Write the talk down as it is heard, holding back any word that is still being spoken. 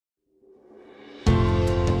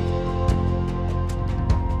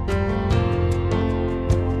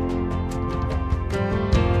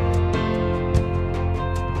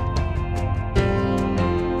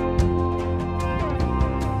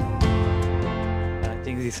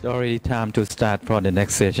It's already time to start for the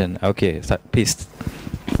next session. Okay, so please.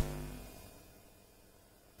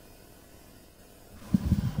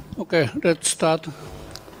 Okay, let's start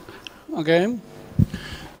again.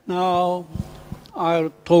 Now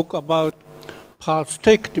I'll talk about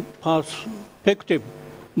perspective of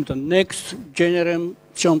the next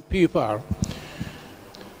generation people.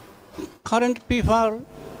 Current people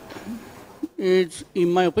is,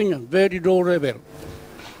 in my opinion, very low level.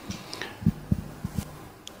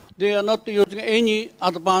 They are not using any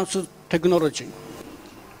advanced technology.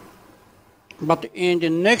 But in the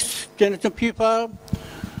next generation people,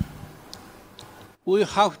 we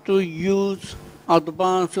have to use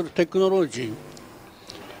advanced technology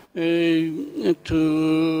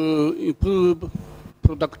to improve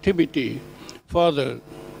productivity further.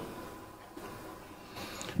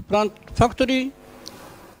 Plant factory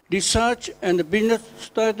research and business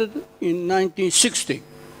started in 1960,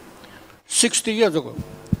 60 years ago,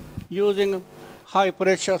 using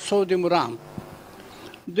high-pressure sodium lamp.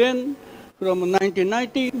 Then, from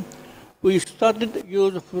 1990, we started to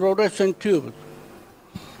use fluorescent tubes.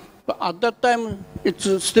 But at that time, it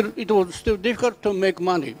was still difficult to make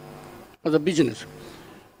money as a business.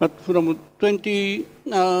 But from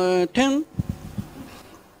 2010,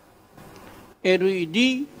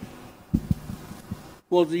 LED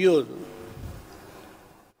was used.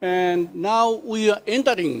 And now we are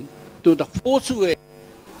entering to the fourth wave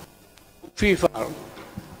of FIFA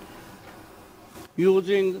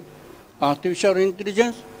using artificial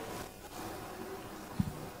intelligence,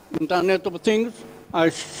 Internet of Things,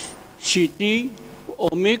 ICT,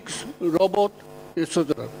 omics, robot,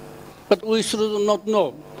 etc. But we still not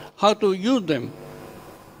know how to use them.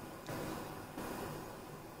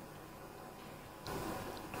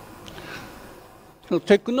 So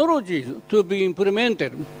technologies to be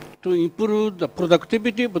implemented to improve the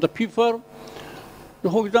productivity of the people.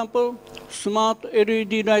 For example, smart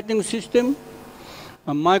LED lighting system,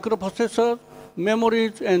 microprocessors,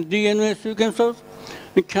 memories and DNA sequencers,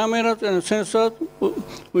 cameras and sensors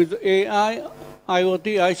with AI,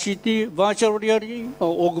 IoT, ICT, virtual reality,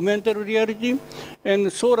 or augmented reality,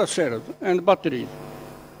 and solar cells and batteries.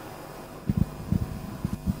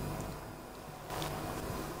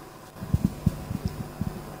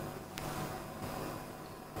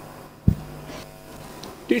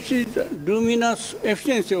 This is luminous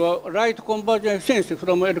efficiency or light conversion efficiency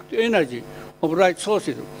from electric energy of light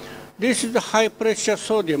sources. This is high pressure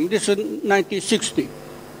sodium. This is 1960.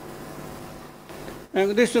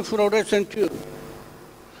 And this is fluorescent tube.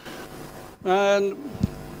 And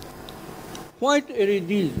white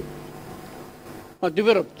LEDs are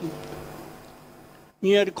developed,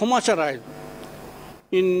 nearly commercialized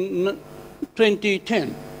in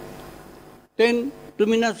 2010. Then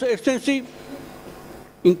luminous efficiency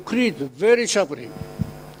increased very sharply.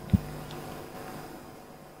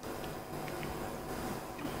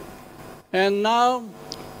 And now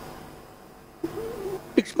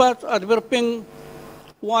experts are developing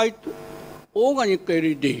white organic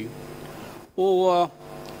LED or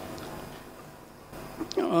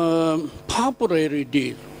purple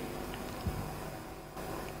LEDs,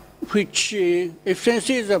 which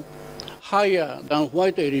efficiencies are higher than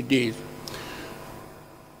white LEDs.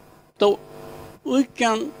 So we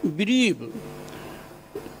can believe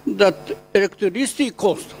that electricity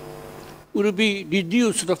cost will be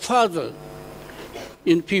reduced further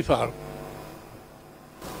in people.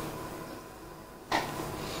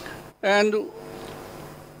 And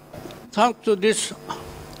thanks to this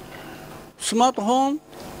smart home,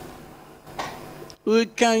 we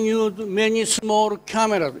can use many small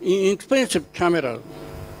cameras, inexpensive cameras,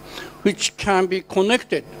 which can be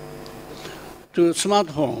connected to smart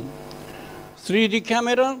home. 3D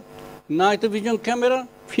camera, night vision camera,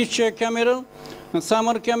 feature camera,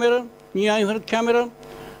 thermal camera, near-infrared camera,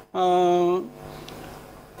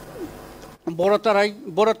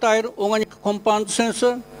 volatile organic compound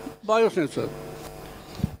sensor, biosensor.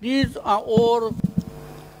 These are all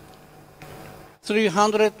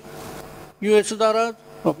 $300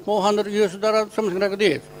 or $400, something like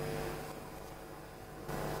this.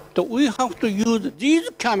 So we have to use these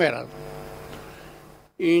cameras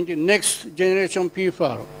in the next generation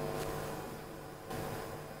people.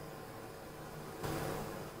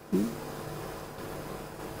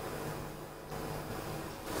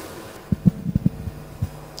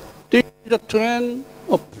 This is the trend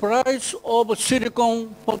of price of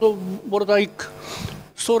silicon photovoltaic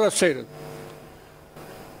solar cells.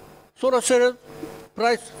 Solar cell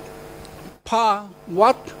price per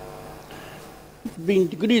watt has been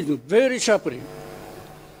decreasing very sharply.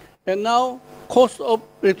 And now cost of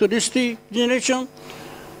electricity generation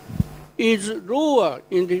is lower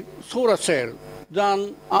in the solar cell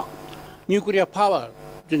than nuclear power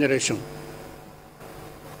generation.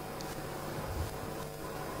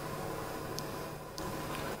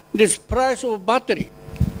 This price of battery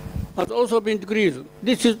has also been decreased.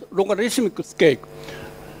 This is logarithmic scale,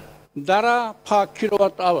 dollar per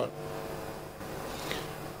kilowatt hour.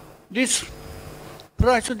 This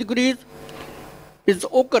price decrease is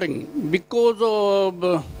occurring because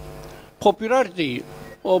of popularity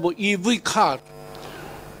of EV cars.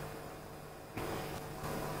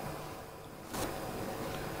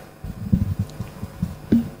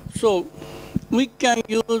 So we can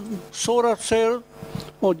use solar cells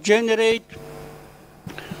or generate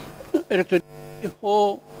electricity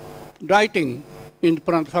for lighting in the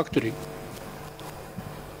plant factory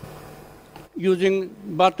using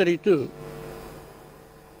battery too.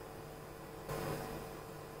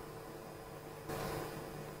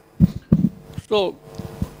 So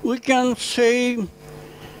we can say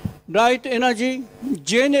light energy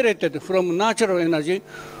generated from natural energy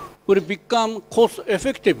will become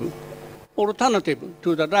cost-effective alternative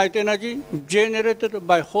to the light energy generated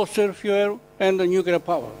by fossil fuel and nuclear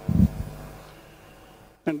power.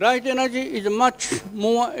 And light energy is much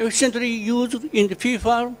more efficiently used in the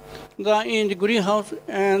PFAR than in the greenhouse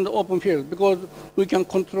and open field because we can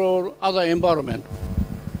control other environment.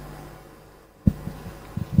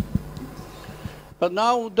 But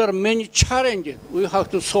now there are many challenges we have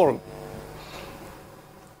to solve.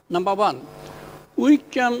 Number one, we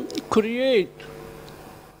can create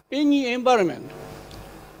any environment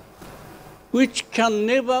which can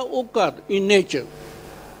never occur in nature.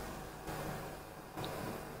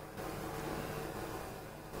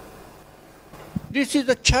 This is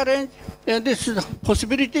a challenge and this is a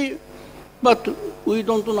possibility, but we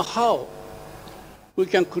don't know how we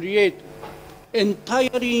can create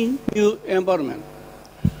entirely new environment.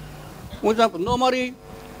 For example, normally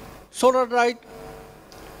solar light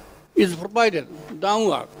is provided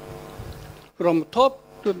downward from top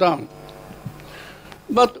to down.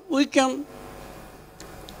 But we can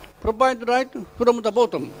provide light from the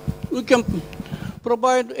bottom. We can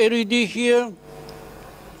provide LED here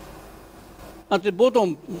at the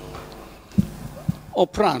bottom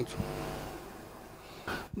of plant.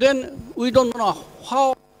 Then we don't know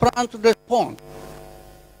how plants respond.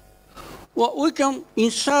 Well, we can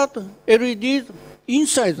insert LEDs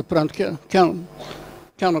inside the plant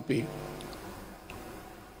canopy.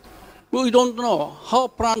 We don't know how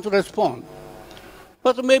plants respond.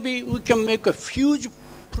 But maybe we can make a huge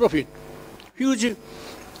profit, huge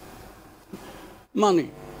money.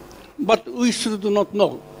 But we still do not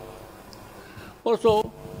know.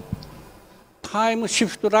 Also, time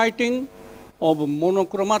shift lighting of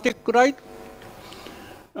monochromatic light,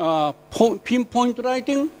 pinpoint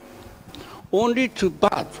lighting, only to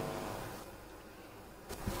birds.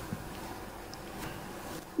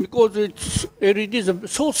 Because its LEDs are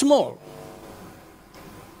so small.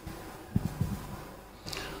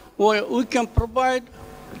 Well, we can provide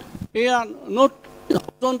air not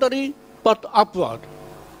horizontally, but upward.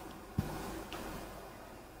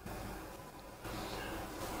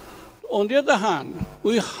 On the other hand,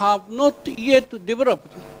 we have not yet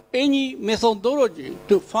developed any methodology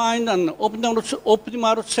to find an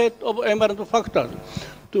optimal set of environmental factors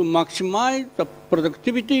to maximize the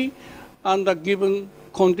productivity under given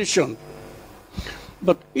conditions.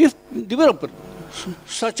 But if developed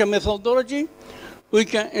such a methodology, we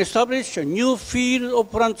can establish a new field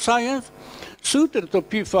of plant science suited to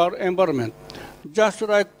PFAR environment, just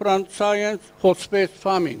like plant science for space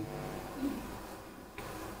farming.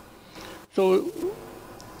 So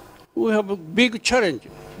we have a big challenge.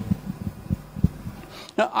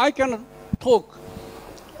 Now, I cannot talk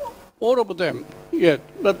all of them yet,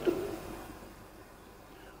 but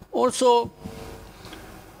also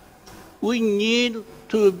we need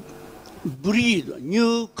to breed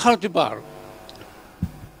new cultivar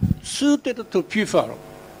suited to PFAR,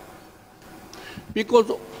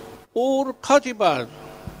 because all cultivars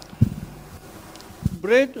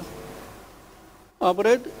are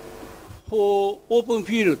bred for open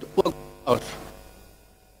field or greenhouse.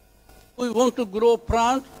 We want to grow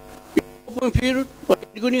plants in open field or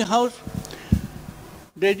in greenhouse,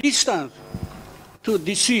 resistance to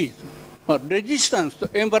disease or resistance to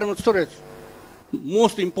environmental stress,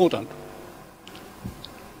 most important.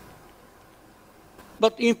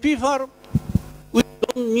 But in PFAR, we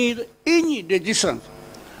don't need any resistance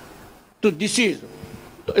to disease,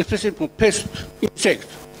 especially from pests, insects.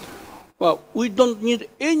 Well, we don't need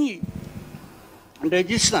any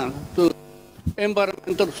resistance to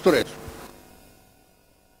environmental stress.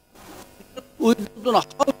 We don't know how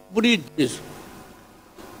to breed this.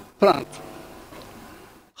 plants.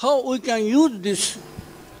 How we can use this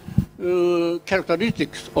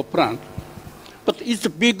characteristics of plant? But it's a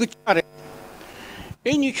big challenge.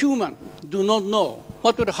 Any human do not know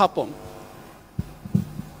what will happen.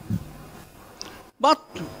 But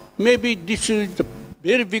maybe this is a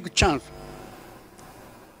very big chance.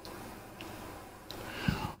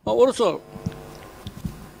 Also,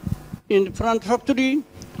 in the plant factory,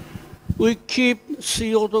 we keep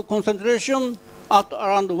CO2 concentration at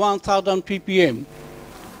around 1,000 ppm.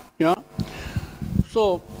 Yeah?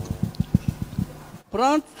 So,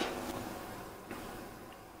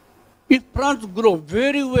 if plants grow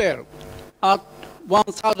very well at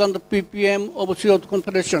 1,000 ppm of CO2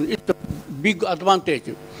 concentration, it's a big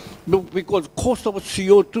advantage because cost of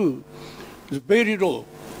CO2 is very low.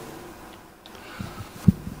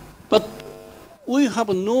 But we have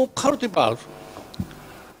no cultivars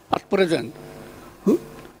at present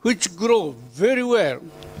which grow very well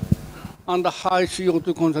under high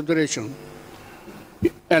CO2 concentration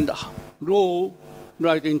and low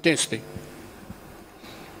light intensity.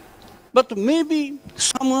 But maybe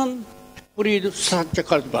someone breeds such a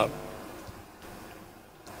cultivar.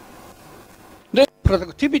 Then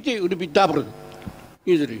productivity will be doubled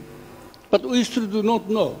easily. But we still do not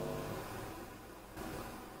know.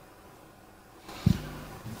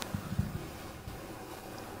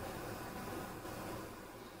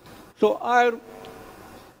 So I'll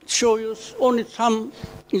show you only some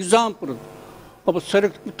examples of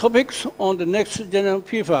selected topics on the next general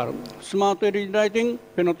PFAR: smart LED lighting,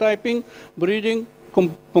 phenotyping, breeding,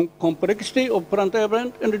 complexity of plant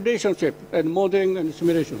element and relationship, and modeling and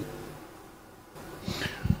simulation.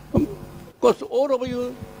 Because all of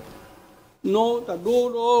you know the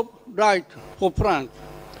role of light for plants.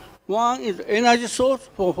 One is energy source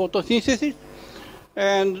for photosynthesis,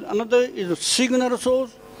 and another is a signal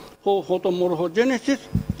source for photomorphogenesis,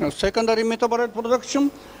 secondary metabolite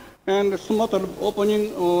production, and smart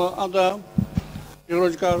opening or other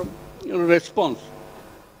biological response.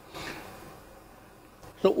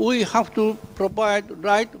 So we have to provide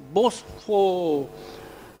light both for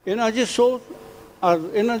energy source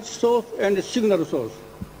and signal source.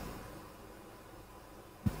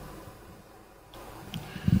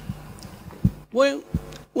 When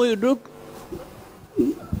we look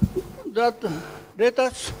that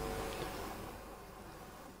lettuce,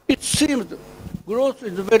 it seems growth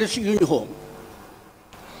is very uniform.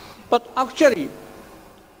 But actually,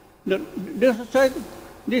 the left side,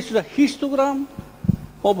 this is a histogram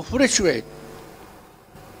of fresh weight.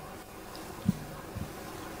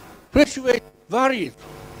 Fresh weight varies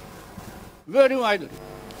very widely.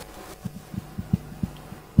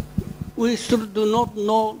 We still do not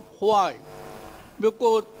know why,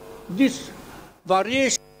 because this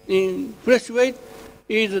variation in fresh weight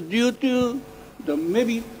is due to the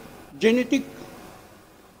maybe genetic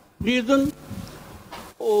reason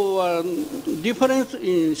or difference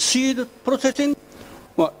in seed processing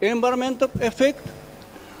or environmental effect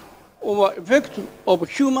or effect of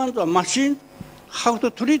humans or machines, how to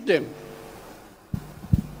treat them.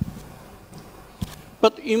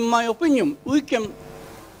 But in my opinion, we can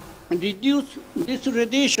reduce this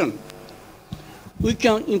radiation. We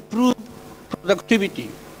can improve productivity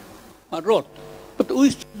a lot, but we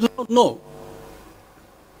still do not know.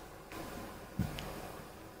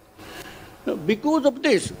 Because of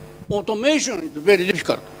this, automation is very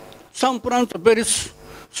difficult. Some plants are very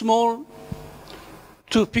small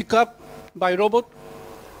to pick up by robot.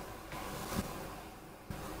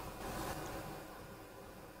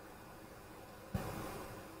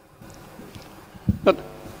 But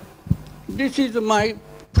this is my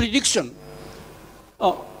prediction.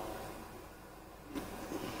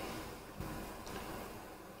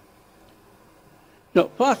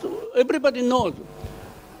 First, everybody knows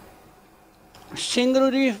single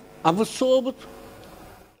leaf absorbs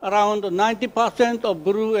around 90% of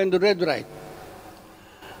blue and red light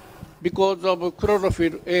because of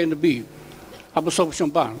chlorophyll A and B absorption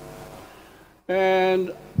band,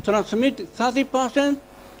 and transmit 30%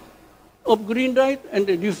 of green light and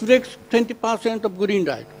reflects 20% of green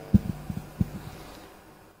light,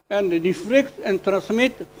 and reflects and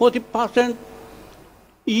transmit 40%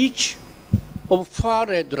 each of far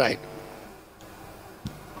red light.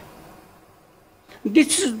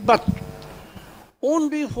 This is but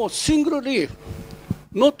only for single leaf,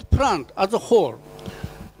 not plant as a whole,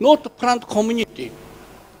 not plant community.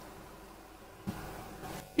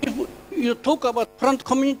 If you talk about plant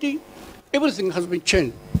community, everything has been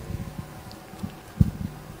changed.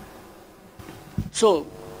 So,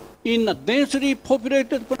 in a densely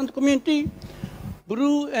populated plant community,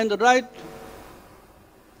 blue and light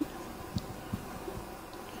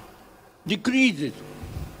decreases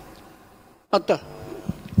at the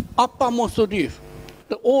uppermost leaf,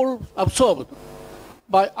 all absorbed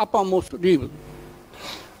by uppermost leaf.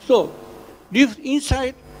 So, leaf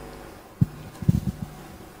inside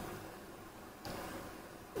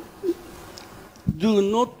do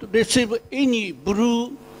not receive any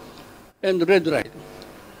blue and red light.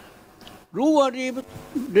 Lower leaf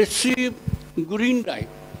receive green light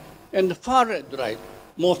and far red light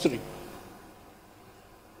mostly.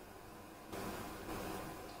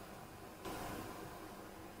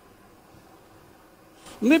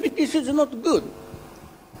 Maybe this is not good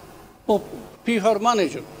for PR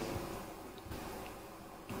manager.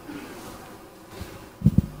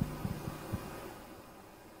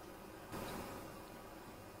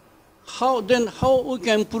 How we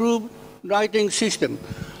can improve lighting system?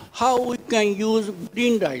 How we can use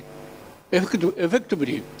green light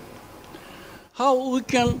effectively? How we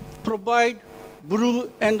can provide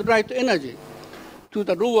blue and light energy to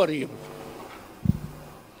the lower level?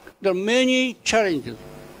 There are many challenges,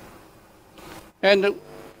 and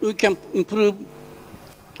we can improve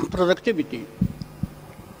productivity.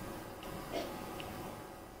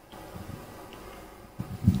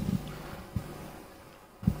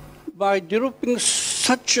 By developing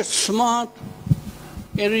such a smart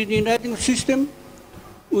LED lighting system,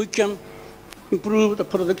 we can improve the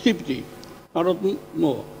productivity a lot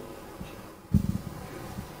more.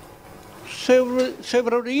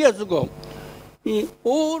 Several years ago, in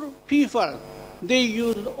all PFAS, they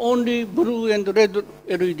used only blue and red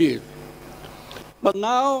LEDs. But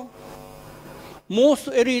now, most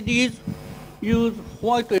LEDs use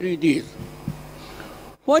white LEDs.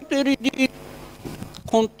 White LEDs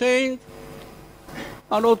contain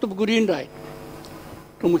a lot of green light,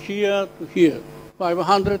 from here to here,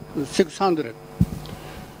 500 to 600.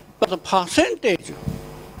 But the percentage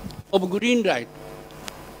of green light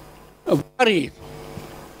varies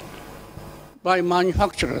by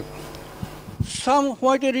manufacturers. Some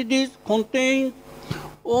white LEDs contain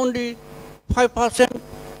only 5%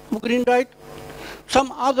 of green light.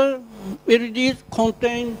 Some other LEDs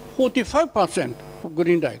contain 45% of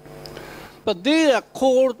green light. But they are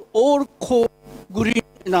all called green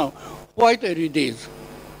now, white LEDs.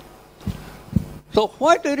 So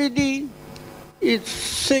white LED is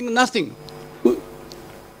saying nothing.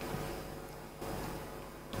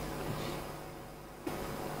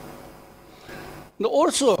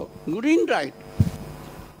 Also, green light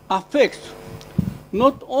affects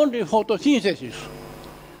not only photosynthesis,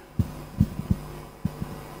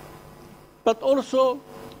 but also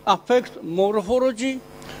affects morphology,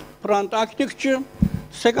 plant architecture,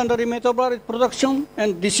 secondary metabolic production,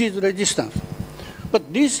 and disease resistance.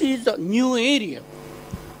 But this is a new area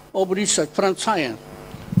of research, plant science.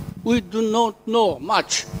 We do not know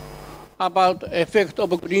much about the effect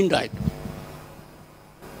of green light.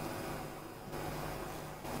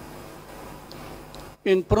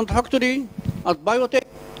 In plant factory at biotech,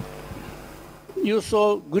 you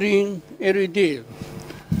saw green LEDs.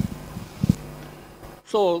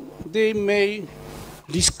 So they may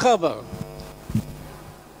discover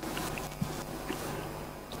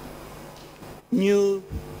new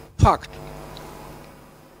fact.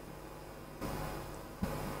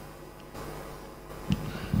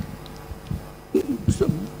 So,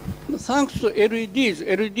 thanks to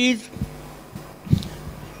LEDs,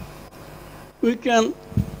 we can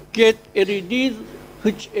get LEDs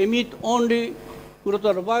which emit only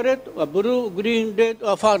ultraviolet or blue, green, red,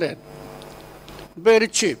 or far red. Very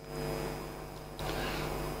cheap.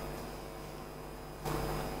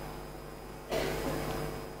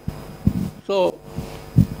 So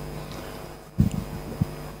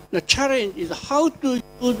the challenge is how to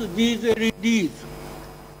use these LEDs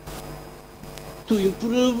to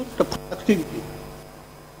improve the productivity.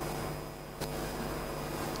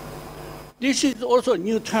 This is also a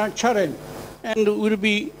new challenge and will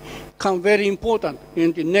become very important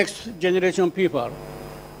in the next generation of people.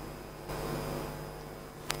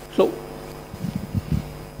 So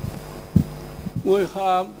we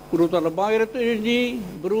have ultraviolet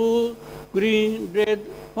LED, blue, green, red,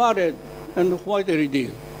 far red, and white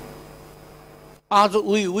LED, as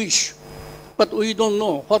we wish, but we don't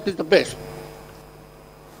know what is the best.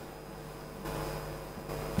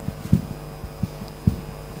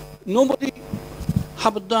 Nobody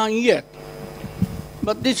have done yet,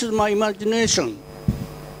 but this is my imagination.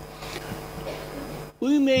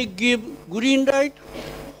 We may give green light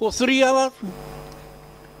for 3 hours,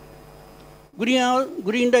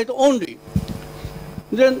 green light only.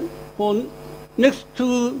 Then for next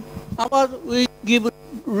 2 hours, we give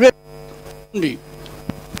red only.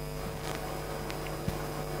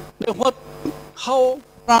 Then how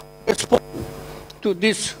exposed to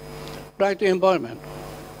this right environment.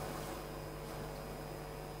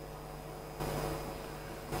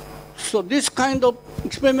 So this kind of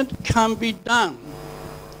experiment can be done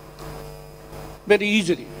very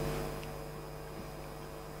easily.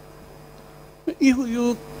 If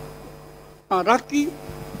you are lucky,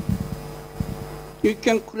 you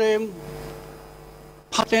can claim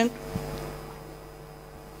patent,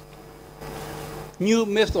 new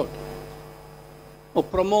method or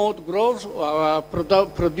promote growth or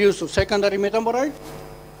produce secondary metabolite.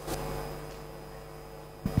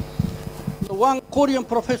 One Korean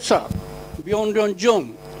professor, Byung-Ryun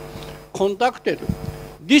Jung, conducted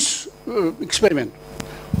this experiment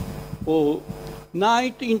for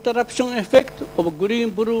night interruption effect of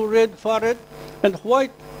green, blue, red, violet, and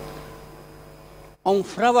white on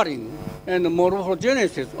flowering and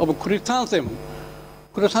morphogenesis of chrysanthemum.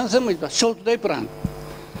 Chrysanthemum is a short day plant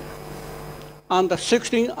under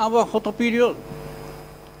 16-hour photoperiod.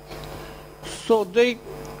 So they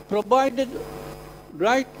provided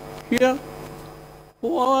light here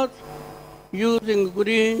 4 hours using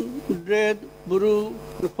green, red, blue,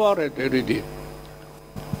 infrared LED.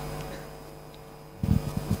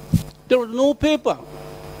 There was no paper.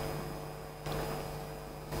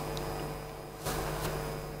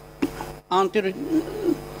 Until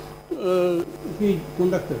he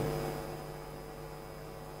conducted.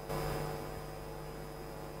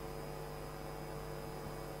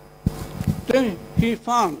 Then he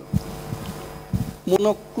found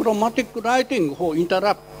monochromatic lighting for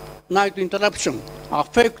night interruption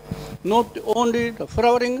affect not only the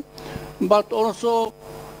flowering but also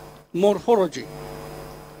morphology.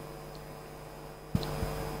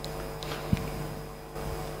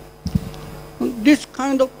 This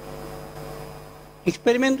kind of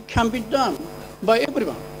experiment can be done by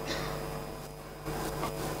everyone.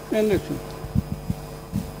 And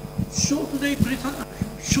short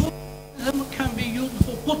can be used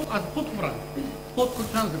for hot plant, hot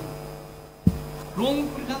chrysanthemum. Long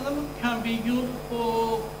chrysanthemum can be used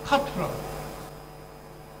for cut plant.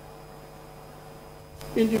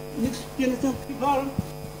 In the next generation people,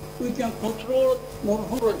 we can control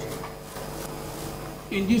morphology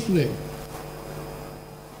in this way.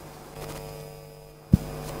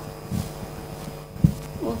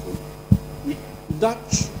 Also,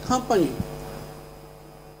 Dutch company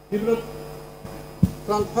developed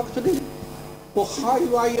plant factory for high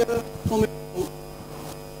wire tomato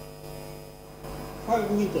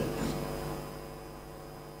 5 meters.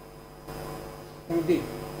 Like this.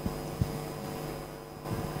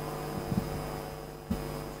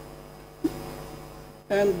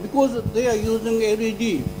 And because they are using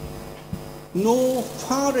LED, no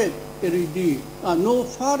far-red LED, no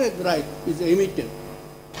far-red light is emitted.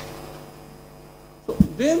 So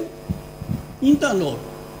then internode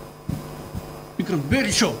becomes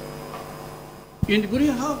very short. In the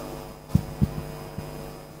greenhouse,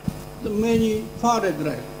 the many far-red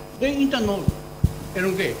light, then internode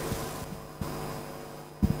elongate.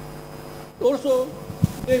 Also,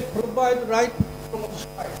 they provide light from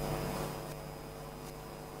outside.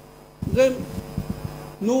 Then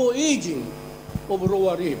no aging of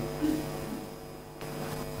lower limb.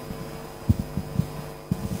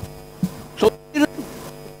 So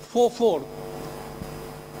fourfold.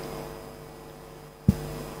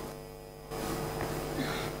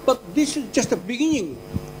 But this is just the beginning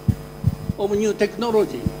of a new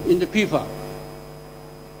technology in the PFAR.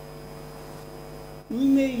 We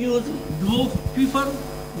may use dwarf PFAR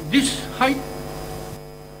this height,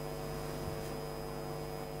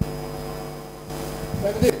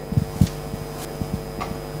 like this.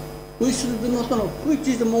 We should not know which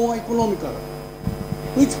is more economical,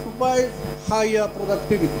 which provides higher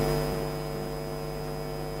productivity.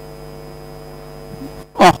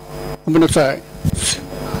 I'm going to say,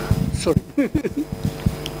 sorry.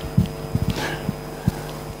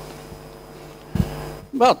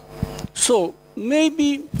 But, so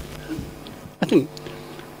maybe, I think,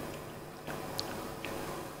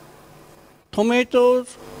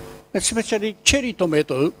 tomatoes, especially cherry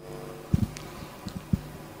tomato,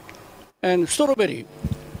 and strawberry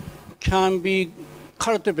can be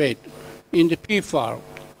cultivated in the PFAR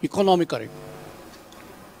economically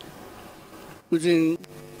within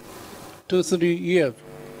 2-3 years.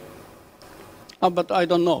 But I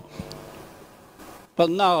don't know. But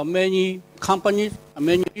now many companies,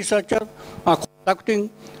 many researchers are conducting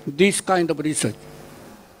this kind of research.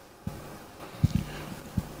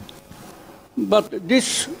 But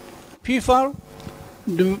this PFAR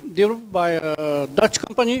developed by a Dutch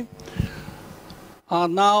company are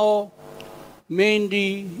now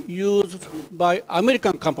mainly used by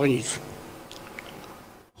American companies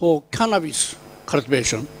for cannabis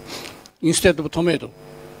cultivation instead of tomato.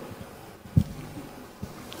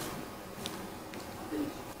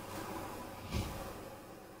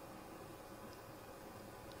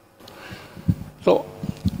 So,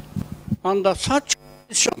 under such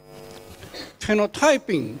condition,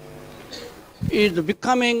 phenotyping is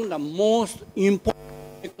becoming the most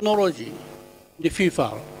important technology in the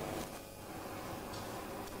field.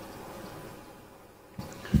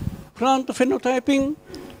 Plant phenotyping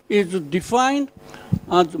is defined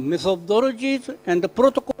as methodologies and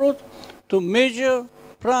protocols to measure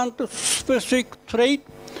plant-specific traits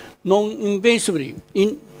non-invasively,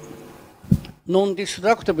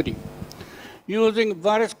 non-destructively, using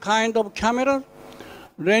various kinds of cameras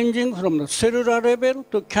ranging from the cellular level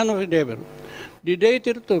to canopy level,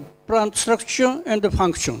 related to plant structure and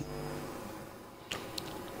function.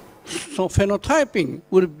 So phenotyping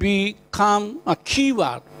will become a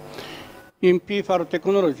keyword in PFAR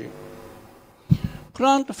technology.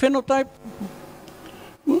 Plant phenotype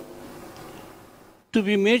to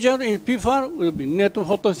be measured in PFAR will be net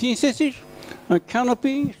photosynthesis,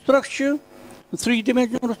 canopy structure,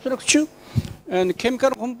 three-dimensional structure, and chemical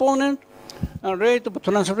component, and rate of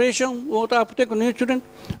transpiration, water uptake nutrient,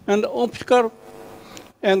 and optical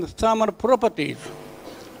and thermal properties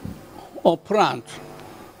of plants.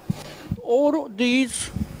 All these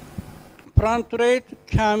plant traits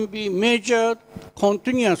can be measured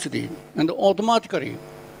continuously and automatically.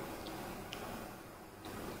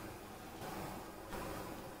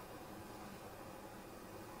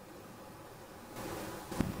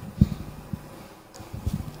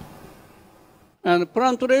 And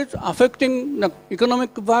plant traits affecting the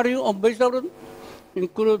economic value of vegetables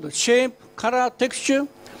include shape, color, texture,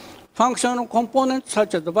 functional components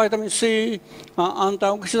such as the vitamin C,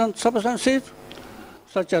 antioxidant substances,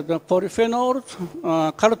 such as the polyphenols,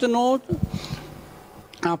 carotenoids,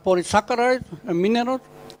 polysaccharides, minerals,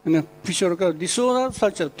 and physiological disorders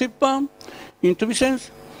such as tip-palm, intumescence,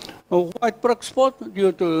 white black spot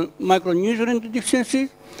due to micronutrient deficiencies,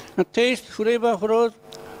 taste, flavor, flavors,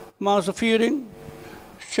 mouth feeling,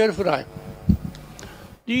 shelf life.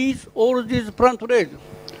 All these plant traits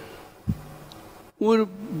will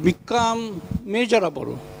become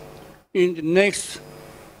measurable in the next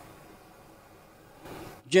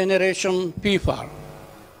generation PFAR.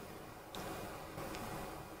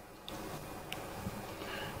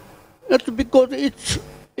 That's because it's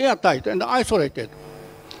airtight and isolated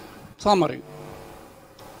thermally.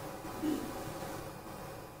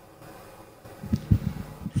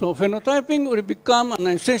 So phenotyping will become an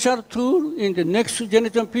essential tool in the next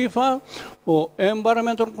generation PFAR for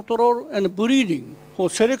environmental control and breeding, for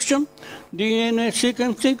selection, DNA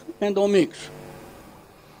sequencing, and omics.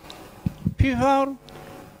 PFAR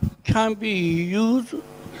can be used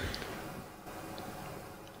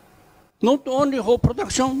not only for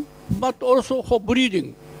production, but also for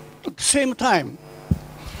breeding at the same time.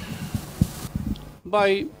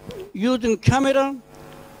 By using camera,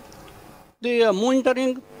 they are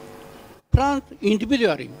monitoring plants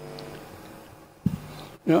individually.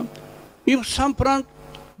 Yeah. If some plants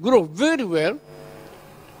grow very well,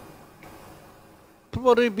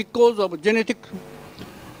 probably because of genetic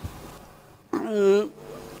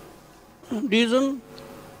reason,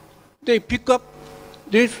 they pick up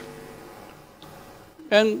this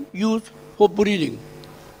and use for breeding.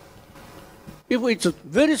 If it's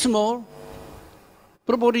very small,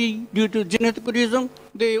 probably due to genetic reason,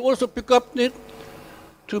 they also pick up it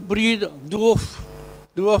to breed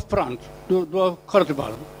dwarf plants, dwarf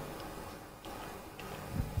cultivar.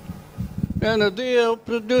 And they are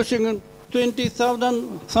producing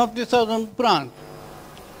 20,000, 30,000 plants.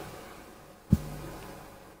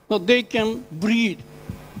 So they can breed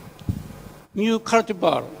new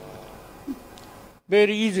cultivar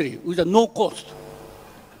very easily with no cost.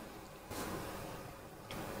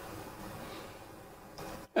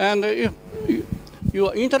 And if you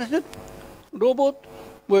are interested, robot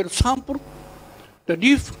will sample the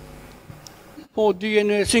leaf for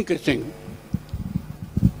DNA sequencing.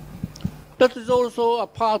 That is also a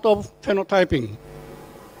part of phenotyping.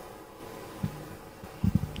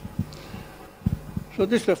 So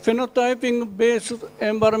this is a phenotyping-based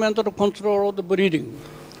environmental control of the breeding.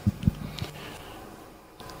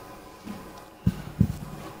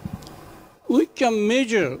 We can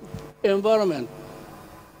measure environment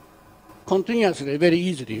continuously, very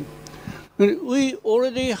easily. We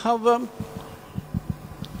already have a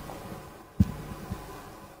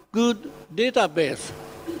good database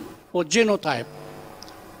for genotype.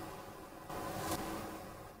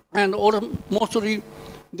 And mostly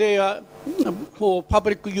they are for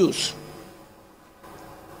public use.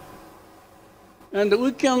 And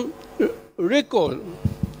we can record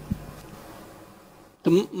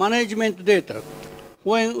the management data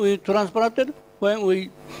when we transplanted, when we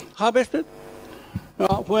harvested,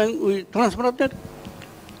 when we transplanted.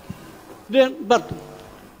 Then, but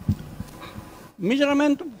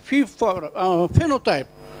measurement phenotype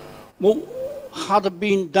had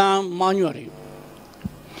been done manually.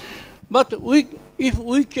 But if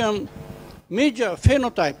we can measure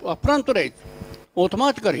phenotype or plant rate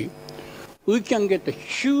automatically, we can get a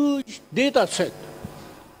huge data set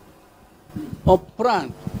of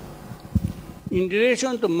plant in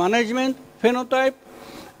relation to management, phenotype,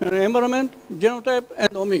 environment, genotype, and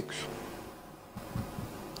omics.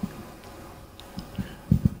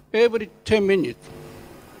 Every 10 minutes.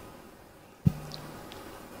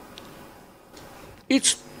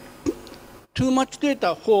 It's too much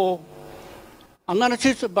data for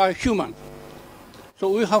analysis by humans. So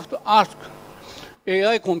we have to ask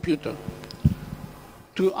AI computer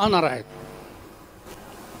to analyze.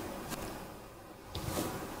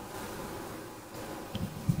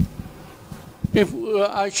 If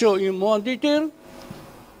I show in more detail,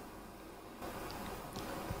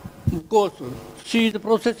 of course, seed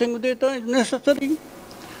processing data is necessary,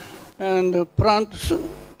 and plant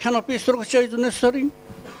canopy structure is necessary.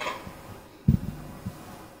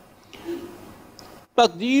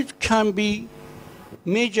 But these can be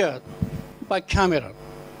measured by camera,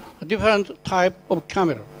 a different type of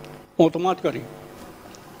camera, automatically.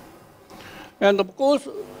 And of course,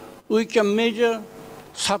 we can measure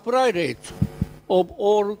supply rates of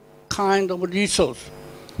all kinds of resources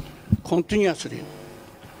continuously.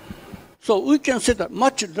 So we can set a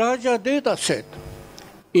much larger data set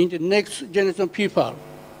in the next generation people.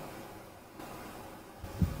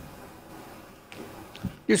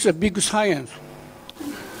 It's a big science.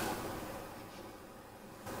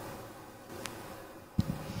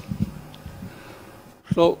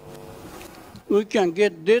 So we can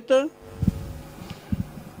get data,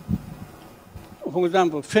 for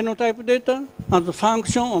example, phenotype data as a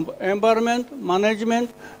function of environment,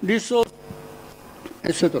 management, resource,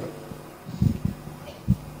 etc.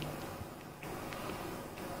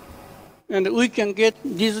 And we can get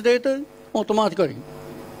this data automatically.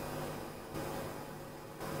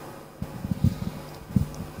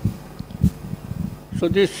 So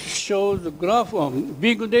this shows the graph of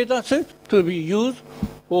big data set to be used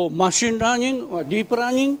for machine learning or deep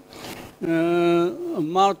learning,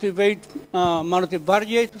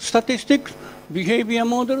 multivariate statistics, behavior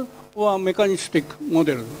model, or mechanistic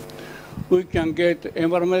model. We can get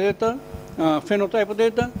environment data, phenotype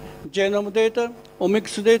data, genome data,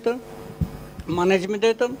 omics data, management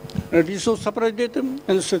data, resource supply data,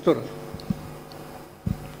 etc.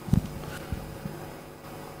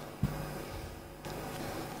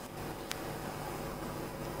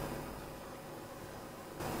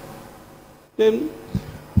 Then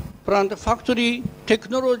plant factory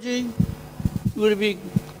technology will be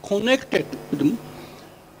connected with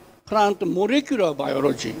plant molecular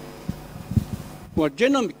biology or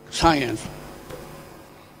genomic science,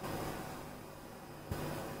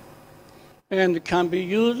 and can be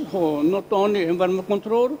used for not only environment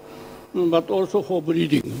control, but also for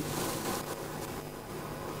breeding.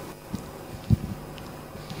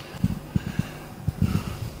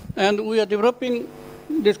 And we are developing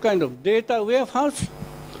this kind of data warehouse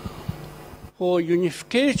for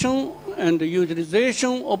unification and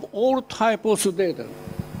utilization of all types of data.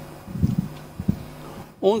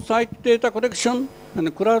 On-site data collection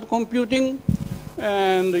and cloud computing,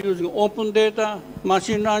 and using open data,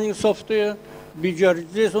 machine learning software,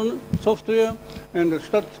 visualization software, and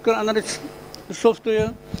statistical analysis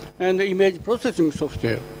software, and image processing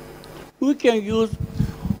software. We can use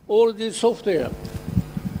all these software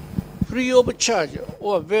free of charge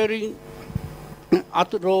or very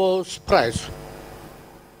at low price.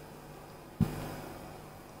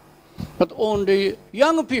 But only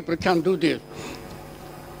young people can do this.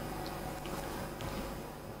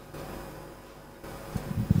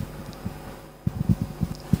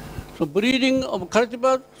 So breeding of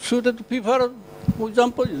cultivars suited to people, for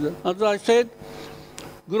example, is, as I said,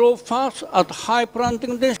 grow fast at high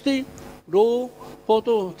planting density, low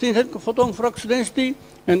synthetic photon flux density,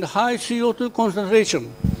 and high CO2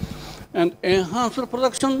 concentration, and enhance the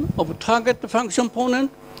production of target function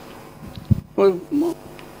component,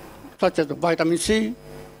 such as vitamin C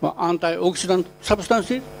or antioxidant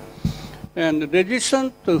substances, and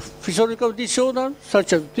resistant to physiological disorders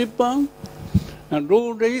such as tip-burn, and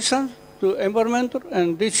low resistance to environmental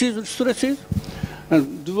and disease stresses,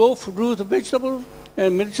 and dwarf root vegetables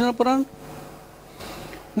and medicinal plants,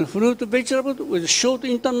 and fruit vegetables with short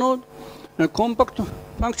internode, compact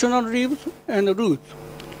functional leaves and roots.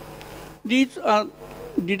 These are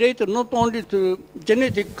related not only to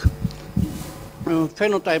genetic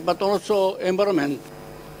phenotype but also environment.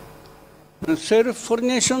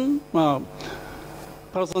 Self-pollination,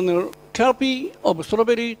 personal therapy of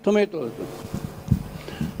strawberry tomatoes.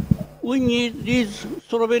 We need these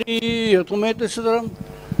strawberry tomatoes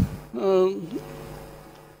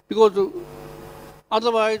because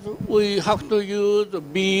otherwise we have to use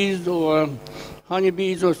bees or honey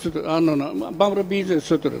bees or bumble bees,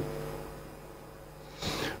 etc.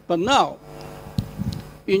 But now,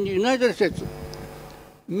 in the United States,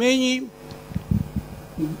 many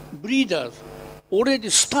breeders already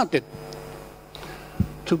started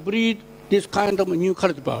to breed this kind of new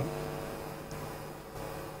cultivar.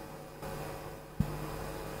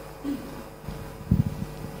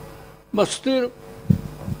 But still,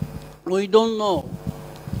 we don't know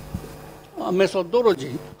a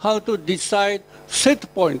methodology how to decide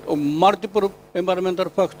set point of multiple environmental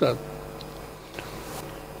factors.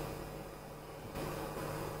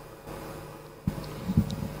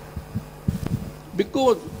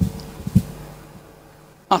 Because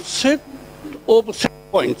a set of set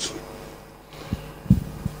points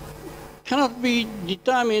cannot be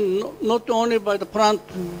determined not only by the plant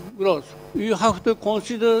growth. You have to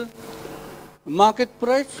consider market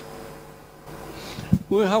price.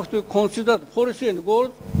 We have to consider policy and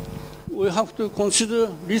goals. We have to consider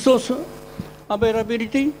resource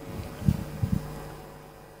availability.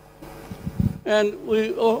 And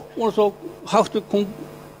we also have to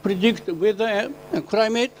predict weather and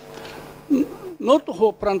climate, not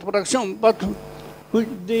for plant production, but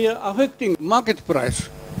they are affecting market price.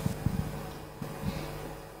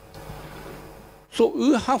 So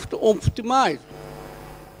we have to optimize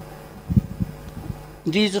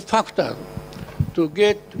these factors to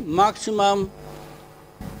get maximum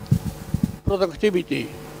productivity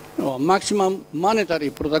or maximum monetary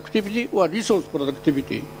productivity or resource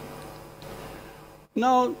productivity.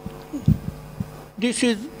 Now, this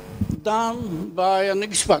is done by an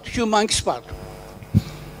expert, human expert.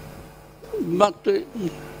 But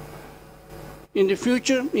in the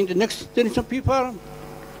future, in the next generation of people,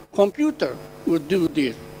 computer will do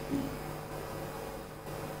this.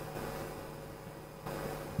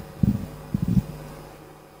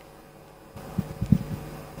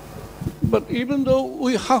 But even though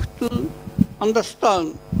we have to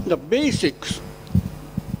understand the basics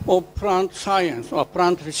of plant science or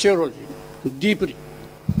plant physiology deeply,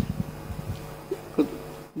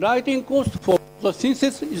 writing cost for the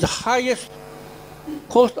synthesis is the highest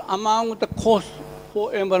cost among the cost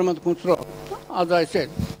for environmental control, as I said.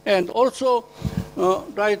 And also,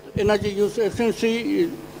 light energy use efficiency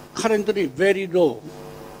is currently very low.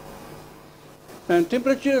 And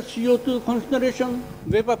temperature, CO2 concentration,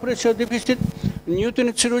 vapor pressure deficit,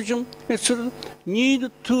 nutrient solution, etc., need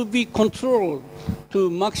to be controlled to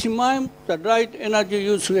maximize the light energy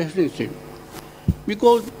use efficiency.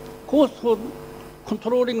 Because cost for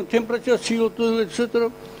controlling temperature, CO2,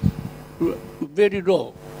 etc., very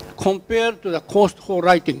low compared to the cost for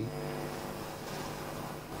lighting.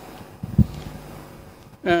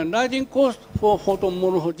 And lighting cost for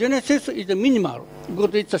photomorphogenesis is minimal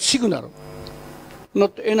because it's a signal,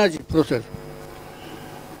 not energy process.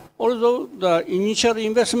 Although the initial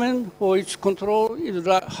investment for its control is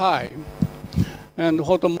high, and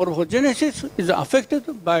photomorphogenesis is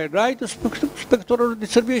affected by light spectral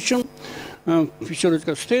distribution,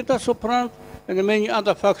 physiological status of plants, and many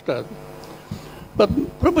other factors. But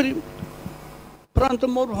probably plant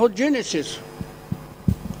morphogenesis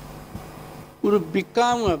will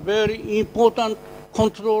become a very important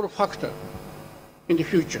control factor in the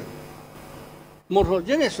future.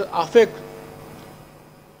 Morphogenesis affects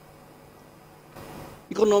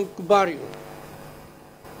economic value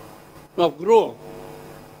of growth.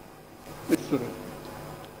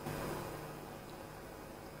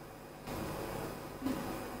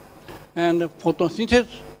 And photosynthesis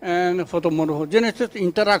and photomorphogenesis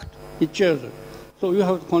interact each other. So you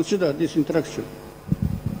have to consider this interaction.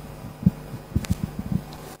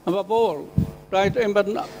 Above all, right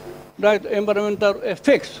environmental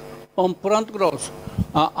effects on plant growth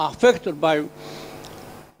are affected by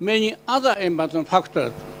many other environmental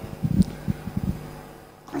factors,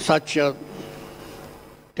 such as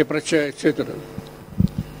temperature, etc.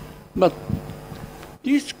 But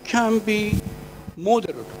this can be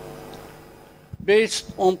modeled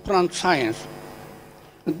based on plant science.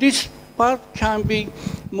 This part can be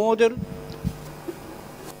modeled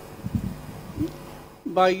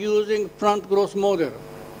by using plant growth model.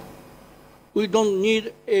 We don't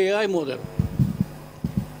need AI model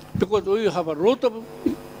because we have a lot of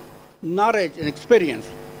knowledge and experience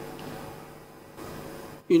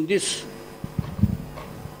in this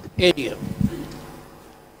area.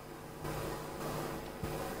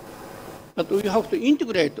 But we have to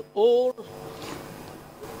integrate all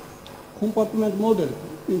compartment models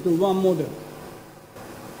into one model.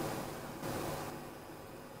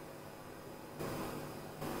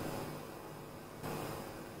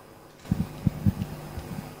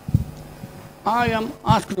 I am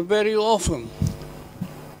asked very often,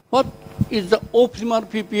 what is the optimal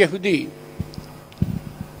PPFD?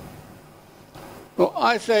 So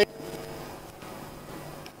I say,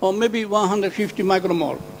 or maybe 150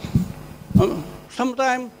 micromole,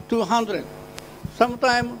 sometimes 200,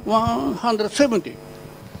 sometimes 170.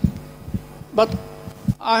 But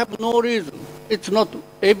I have no reason. It's not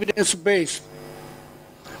evidence-based.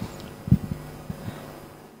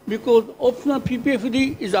 Because optimal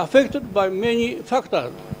PPFD is affected by many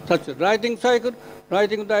factors, such as writing cycle,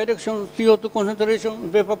 writing direction, CO2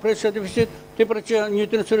 concentration, vapor pressure deficit, temperature,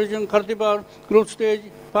 nutrient solution, cultivar, growth stage,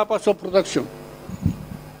 purpose of production.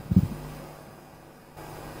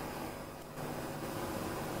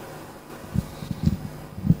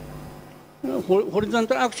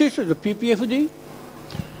 Horizontal axis is the PPFD,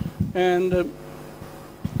 and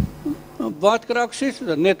vertical axis is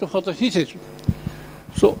the net photosynthesis.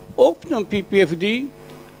 So optimum PPFD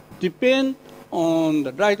depends on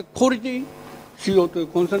the light quality,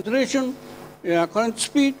 CO2 concentration, air current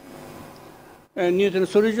speed, and nutrient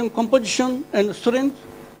solution composition and strength,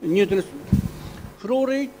 nutrient flow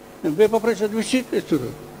rate, and vapor pressure deficit, etc.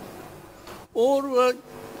 All are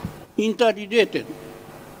interrelated.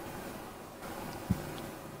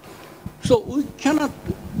 So we cannot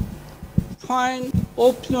find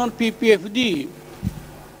optimal PPFD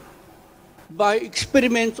by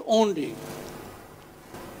experiments only.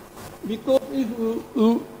 Because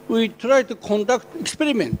if we try to conduct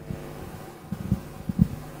experiment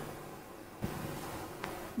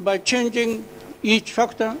by changing each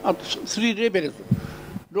factor at 3 levels,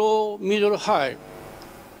 low, middle, high,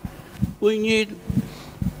 we need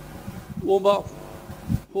over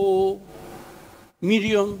 4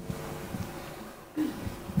 million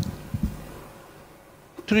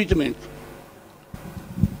treatments.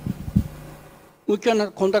 We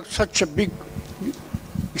cannot conduct such a big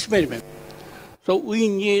experiment. So we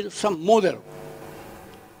need some model.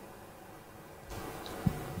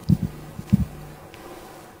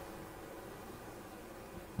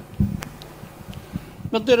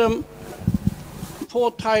 But there are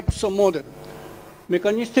 4 types of model: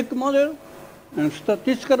 mechanistic model, and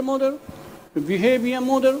statistical model, behavior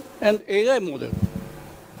model, and AI model.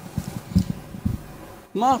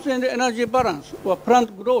 Mass and energy balance, or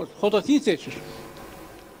plant growth, photosynthesis,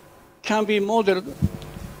 can be modeled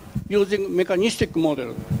using mechanistic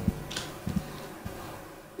model.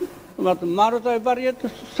 But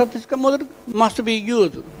multivariate statistical model must be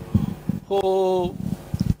used for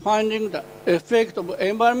finding the effect of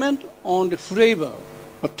environment on the flavor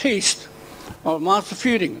or taste or mass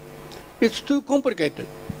feeling. It's too complicated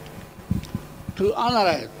to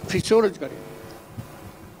analyze physiologically.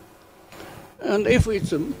 And if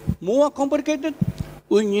it's more complicated,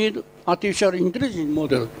 we need artificial intelligence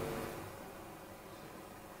model.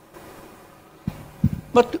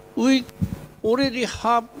 But we already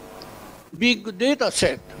have big data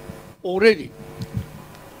set already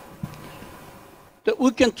that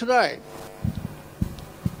we can try,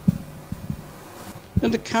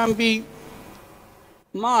 and it can be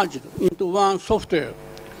merged into one software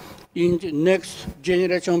in the next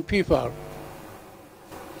generation PFAR.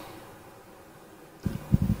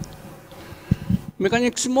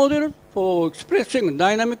 Mechanics model for expressing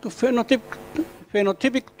dynamic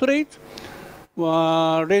phenotypic traits,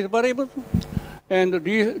 rate variables, and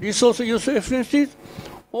resource use efficiencies,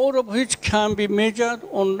 all of which can be measured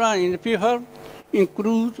online in the PFAR,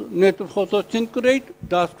 includes net photosynthetic rate,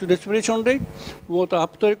 dust respiration rate, water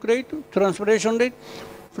uptake rate, transpiration rate,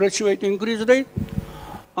 fresh weight increase rate,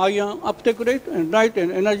 ion uptake rate, and light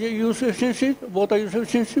and energy use efficiency, water use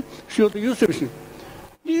efficiency, CO2 use efficiency.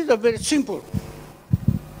 These are very simple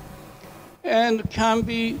and can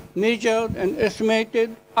be measured and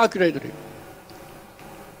estimated accurately.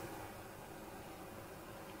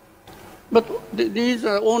 But these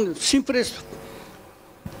are only the simplest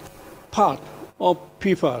part of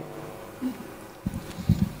PFAR.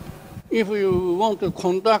 If you want to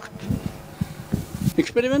conduct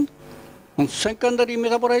experiment on secondary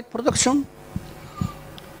metabolite production,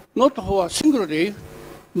 not for a single leaf,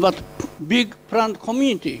 but big plant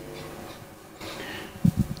community,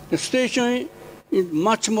 the situation is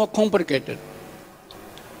much more complicated.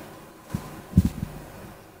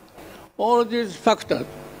 All these factors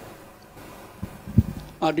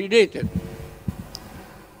are related.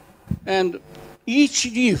 And each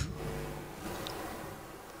leaf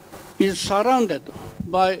is surrounded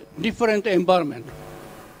by different environment.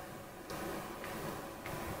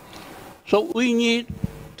 So we need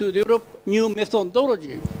to develop new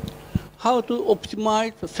methodology, how to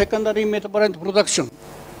optimize the secondary metabolite production.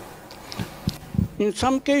 In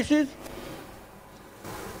some cases,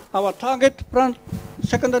 our target plant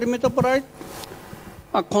secondary metabolite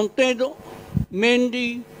are contained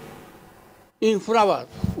mainly in flowers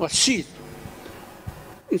or seeds.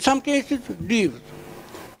 In some cases, leaves.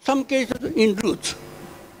 Some cases, in roots.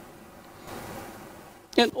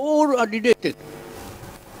 And all are related.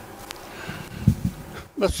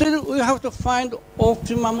 But still, we have to find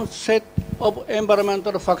optimum set of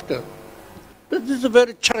environmental factors. This is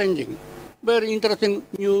very challenging, very interesting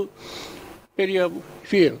new area of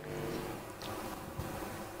field.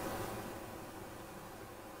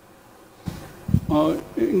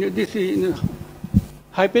 This is in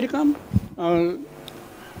Hypericum.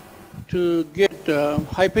 To get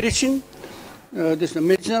hypericin, this is a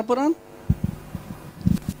medicinal plant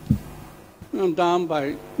done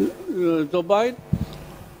by Zobite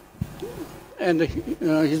and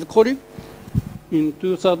his colleague in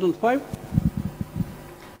 2005.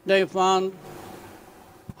 They found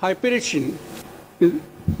hypericin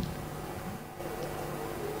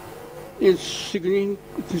is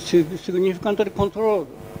significantly controlled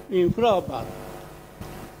in flower buds,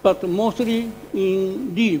 but mostly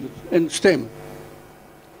in leaves and stem.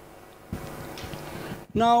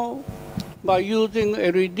 Now, by using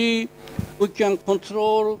LED, we can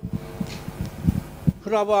control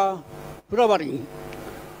flowering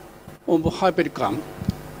of Hypericum.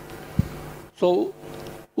 So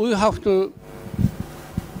we have to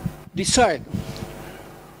decide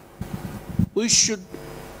we should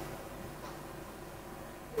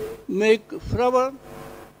make flower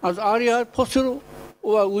as early as possible,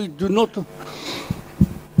 or we do not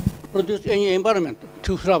produce any environment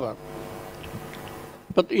to flower.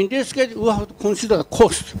 But in this case, we have to consider the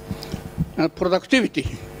cost and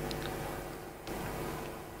productivity.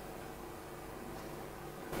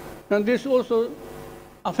 And this also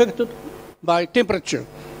affected by temperature.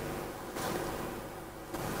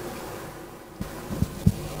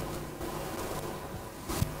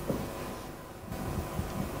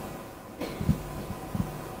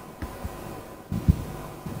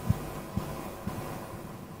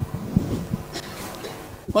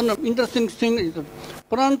 One interesting thing is that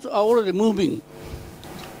plants are already moving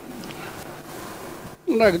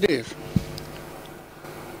like this.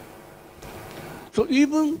 So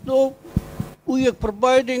even though we are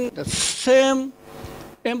providing the same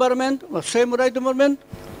environment or same light environment,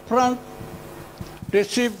 plants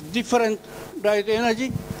receive different light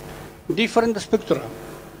energy, different spectra.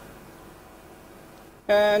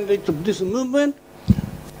 And this movement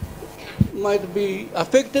might be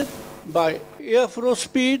affected by airflow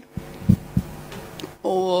speed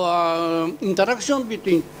or interaction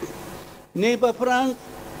between neighbor plants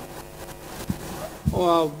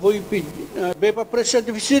or VP, vapor pressure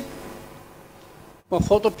deficit or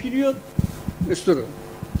photoperiod, etc.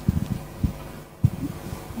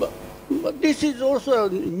 But this is also a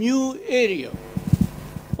new area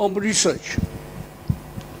of research.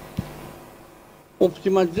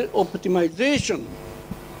 Optimization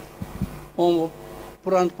of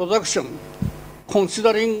plant production,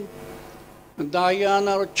 considering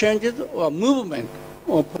diurnal changes or movement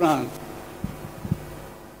of plant.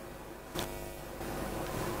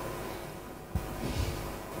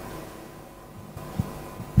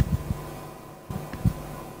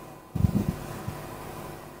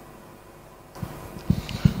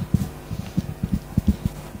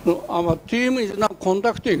 So our team is now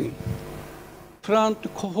conducting plant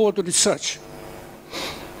cohort research.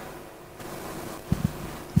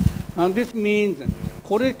 And this means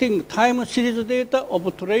collecting time series data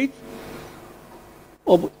of traits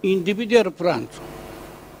of individual plants.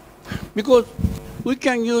 Because we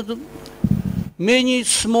can use many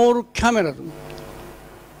small cameras,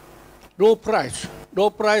 low price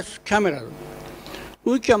cameras.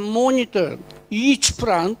 We can monitor each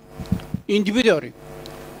plant individually.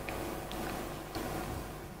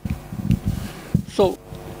 So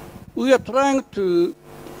we are trying to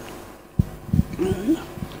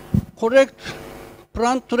collect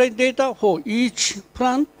plant trait data for each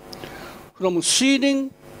plant from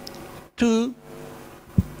seeding to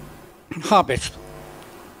harvest.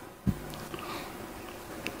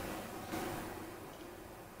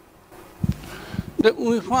 That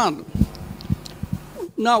we found.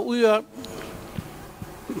 Now we are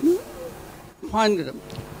finding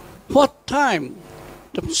what time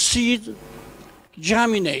the seeds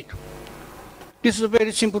germinate. This is a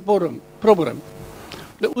very simple problem.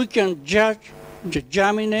 That we can judge the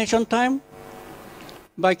germination time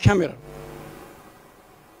by camera.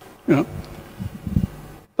 You know?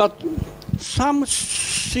 But some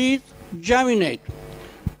seeds germinate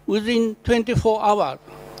within 24 hours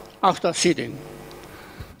after seeding.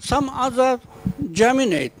 Some others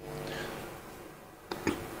germinate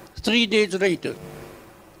 3 days later.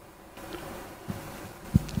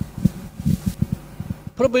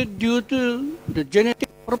 Probably due to the genetic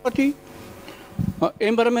property, or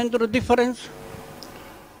environmental difference,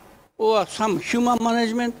 or some human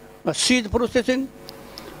management, or seed processing,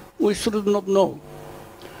 we should not know.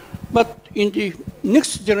 But in the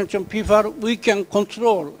next generation PFAR, we can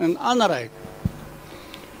control and analyze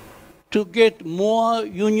to get more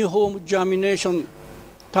uniform germination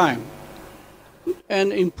time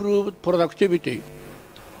and improve productivity.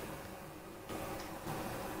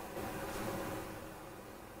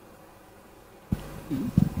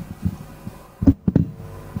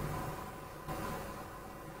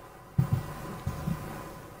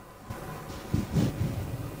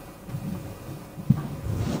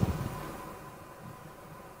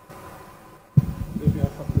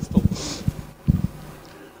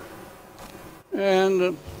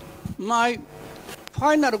 And my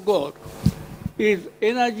final goal is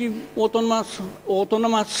energy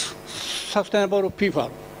autonomous sustainable PFAR.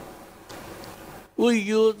 We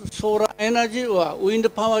use solar energy or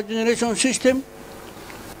wind power generation system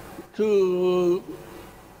to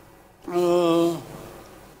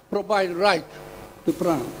provide light to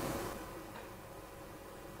plant.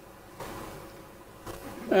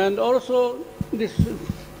 And also this,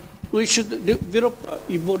 we should develop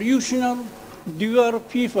evolutionary dual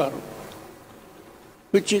PFAR,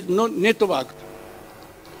 which is not networked.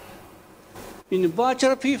 In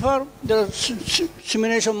virtual PFAR, there are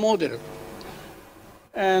simulation models.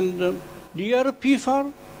 And dual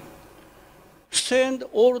PFAR send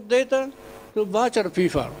all data to virtual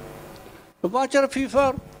PFAR. The virtual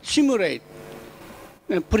PFAR simulate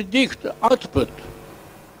and predict the output.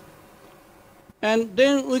 And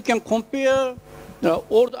then we can compare the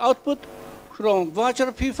old output from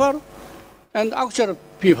virtual PFAR and actual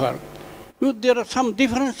PFAR. If there are some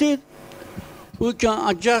differences, we can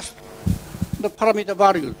adjust the parameter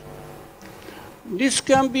values. This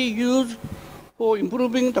can be used for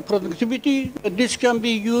improving the productivity. This can be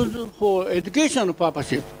used for educational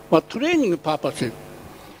purposes, for training purposes.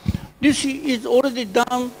 This is already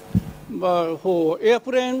done for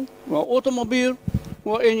airplane, or automobile,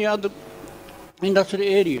 or any other industry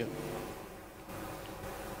area.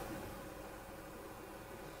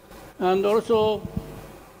 And also,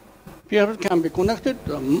 PFAR can be connected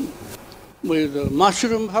with a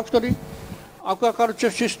mushroom factory,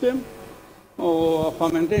 aquaculture system, or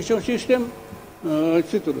fermentation system,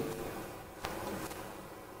 etc.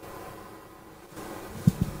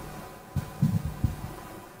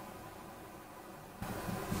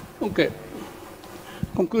 Okay.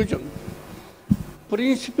 Conclusion.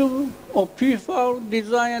 Principle of PFAR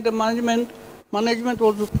design and management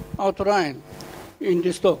was outlined in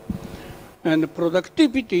this talk. And the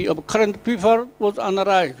productivity of current PFAR was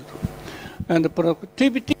analyzed. And the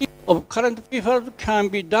productivity of current PFAR can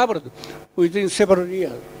be doubled within several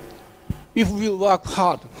years if we work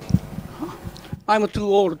hard. I'm too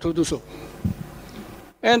old to do so.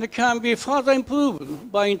 And it can be further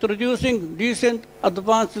improved by introducing recent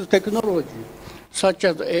advanced technology, such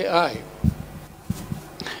as AI.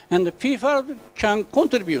 And the PFAR can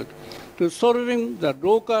contribute to solving the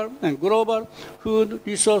local and global food,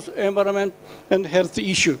 resource, environment, and health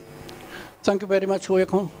issues. Thank you very much for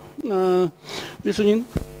your listening.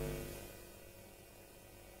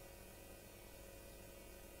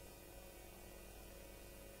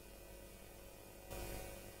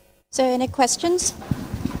 So, any questions?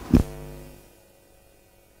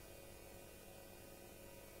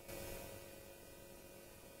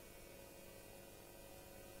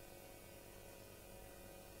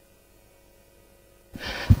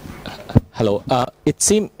 Hello. It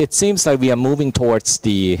seems like we are moving towards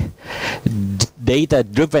the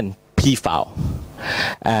data-driven PFAR,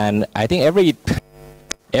 and I think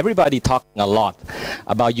everybody talking a lot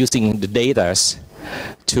about using the data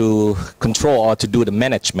to control or to do the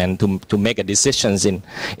management to make a decisions in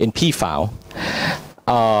PFAR.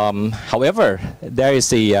 However, there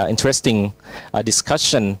is a interesting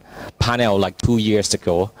discussion panel like 2 years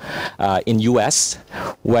ago in US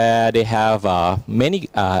where they have many,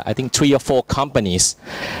 I think 3 or 4 companies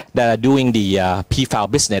that are doing the PFAR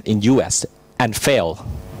business in US and fail.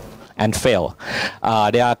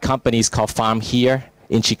 There are companies called Farm Here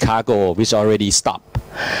in Chicago which already stopped.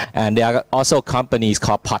 And there are also companies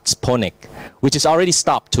called Potsponic, which is already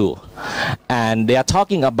stopped too. And they are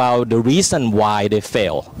talking about the reason why they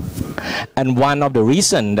fail. And one of the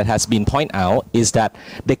reasons that has been pointed out is that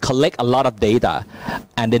they collect a lot of data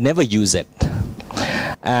and they never use it.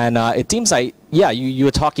 And it seems like, yeah, you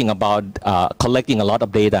were talking about collecting a lot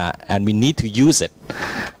of data, and we need to use it,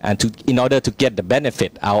 and in order to get the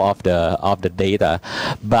benefit out of the data.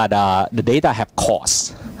 But the data have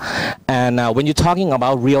costs, and when you're talking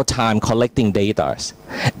about real-time collecting data,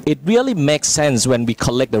 it really makes sense when we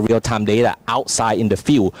collect the real-time data outside in the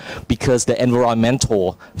field, because the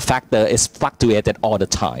environmental factor is fluctuated all the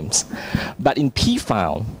times. But in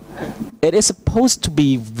PFAO, it is supposed to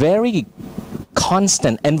be very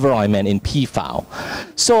constant environment in PFAO.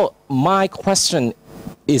 So my question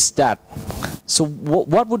is that, so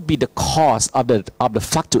what would be the cause of the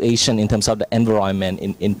fluctuation in terms of the environment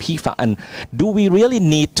in PFAO, and do we really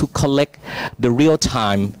need to collect the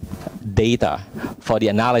real-time data for the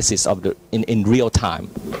analysis of the in real time?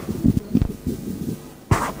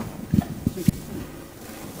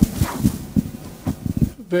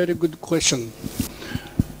 Very good question.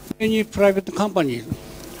 Many private companies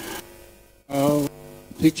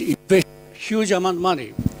which invest huge amount of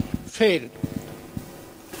money failed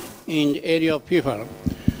in the area of PFAS.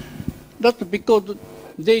 That's because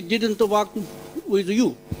they didn't work with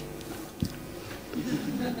you.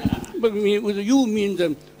 But with you means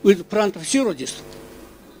with plant physiologists.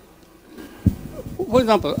 For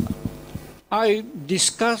example, I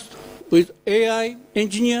discussed with AI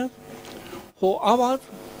engineers for hours.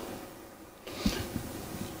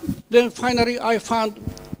 Then finally I found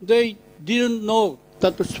they didn't know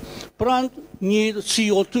that the plant needs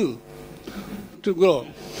CO2 to grow.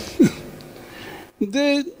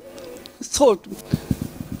 They thought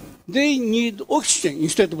they need oxygen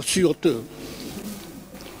instead of CO2.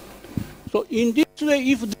 So in this way,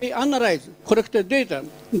 if they analyze collected data,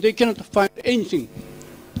 they cannot find anything.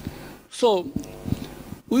 So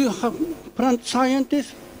we have plant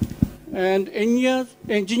scientists and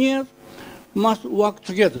engineers must work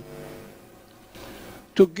together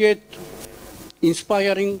to get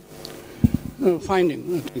inspiring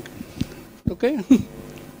finding, I think. Okay?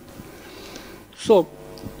 So,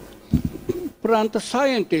 plant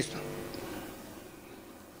scientists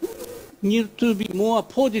need to be more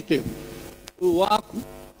positive to work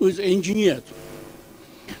with engineers.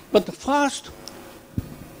 But first,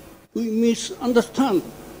 we misunderstand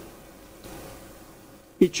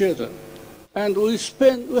each other. And we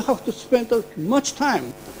have to spend much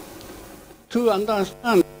time to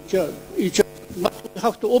understand each other. But we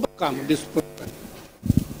have to overcome this problem.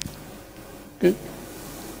 Okay?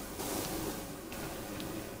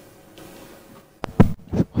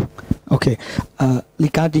 Okay.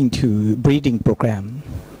 Regarding to breeding program,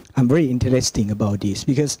 I'm very interested about this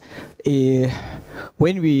because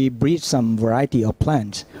when we breed some variety of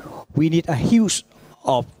plants, we need a huge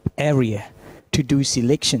of area to do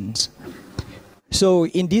selections. So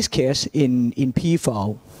in this case, in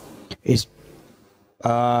PFAO, is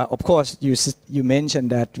of course you mentioned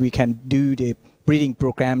that we can do the breeding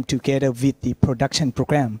program together with the production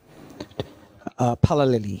program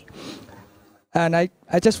parallelly. And I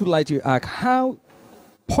just would like to ask how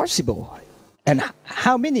possible and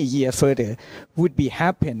how many years further would be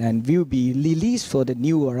happen and will be released for the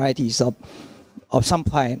new varieties of some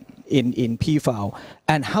plant in PFAO,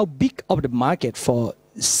 and how big of the market for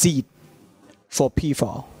seed for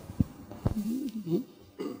PFAO?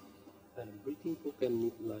 Breeding program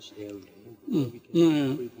need large area. We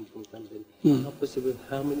can breeding program. Then how possible?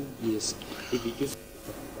 How many years if we use?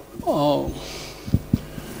 Oh,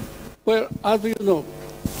 well, as you know,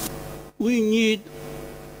 we need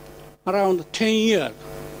around 10 years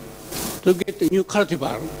to get a new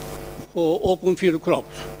cultivar for open field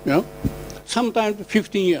crops. Yeah, sometimes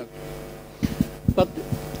 15 years. But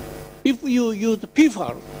if you use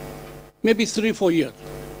PFAS, maybe 3-4 years.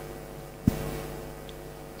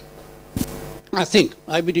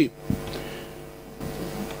 I believe.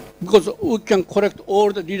 Because we can collect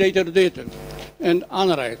all the related data and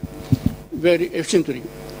analyze very efficiently.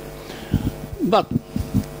 But,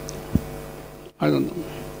 I don't know,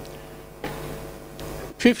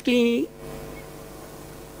 15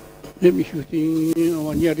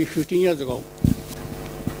 or nearly 15 years ago,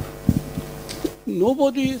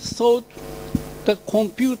 nobody thought that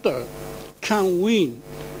computer can win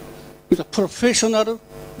with a professional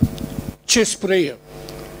chess player.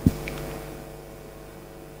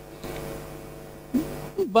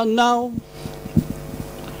 But now,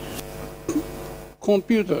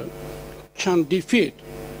 computer can defeat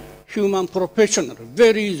human professional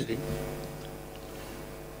very easily.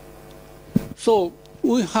 So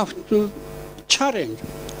we have to challenge.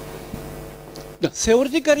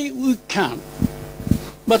 Theoretically, we can,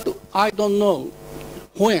 but I don't know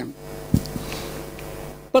when.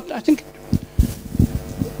 But I think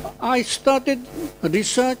I started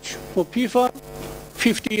research for PFAS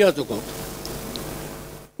 50 years ago,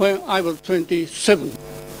 when I was 27.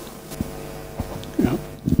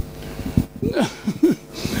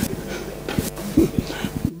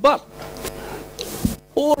 But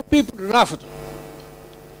all people laughed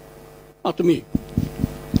at me.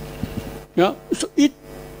 Yeah, so it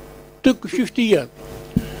took 50 years.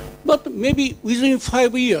 But maybe within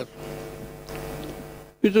 5 years,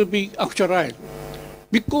 it will be actualized.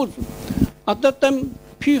 Because at that time,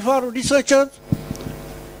 PFAS researchers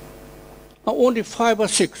are only 5 or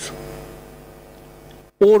 6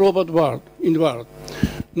 all over the world, in the world.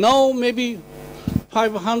 Now maybe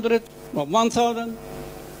 500 or 1,000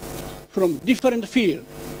 from different fields.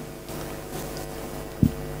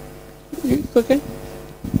 Okay?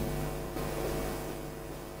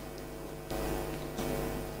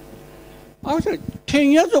 Actually,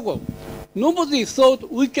 10 years ago, nobody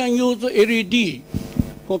thought we can use LED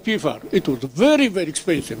for PFAS. It was very, very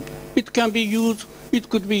expensive. It can be used, it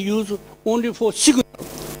could be used only for signal,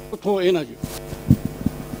 for energy.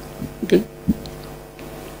 Okay?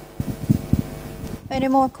 Any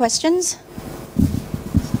more questions?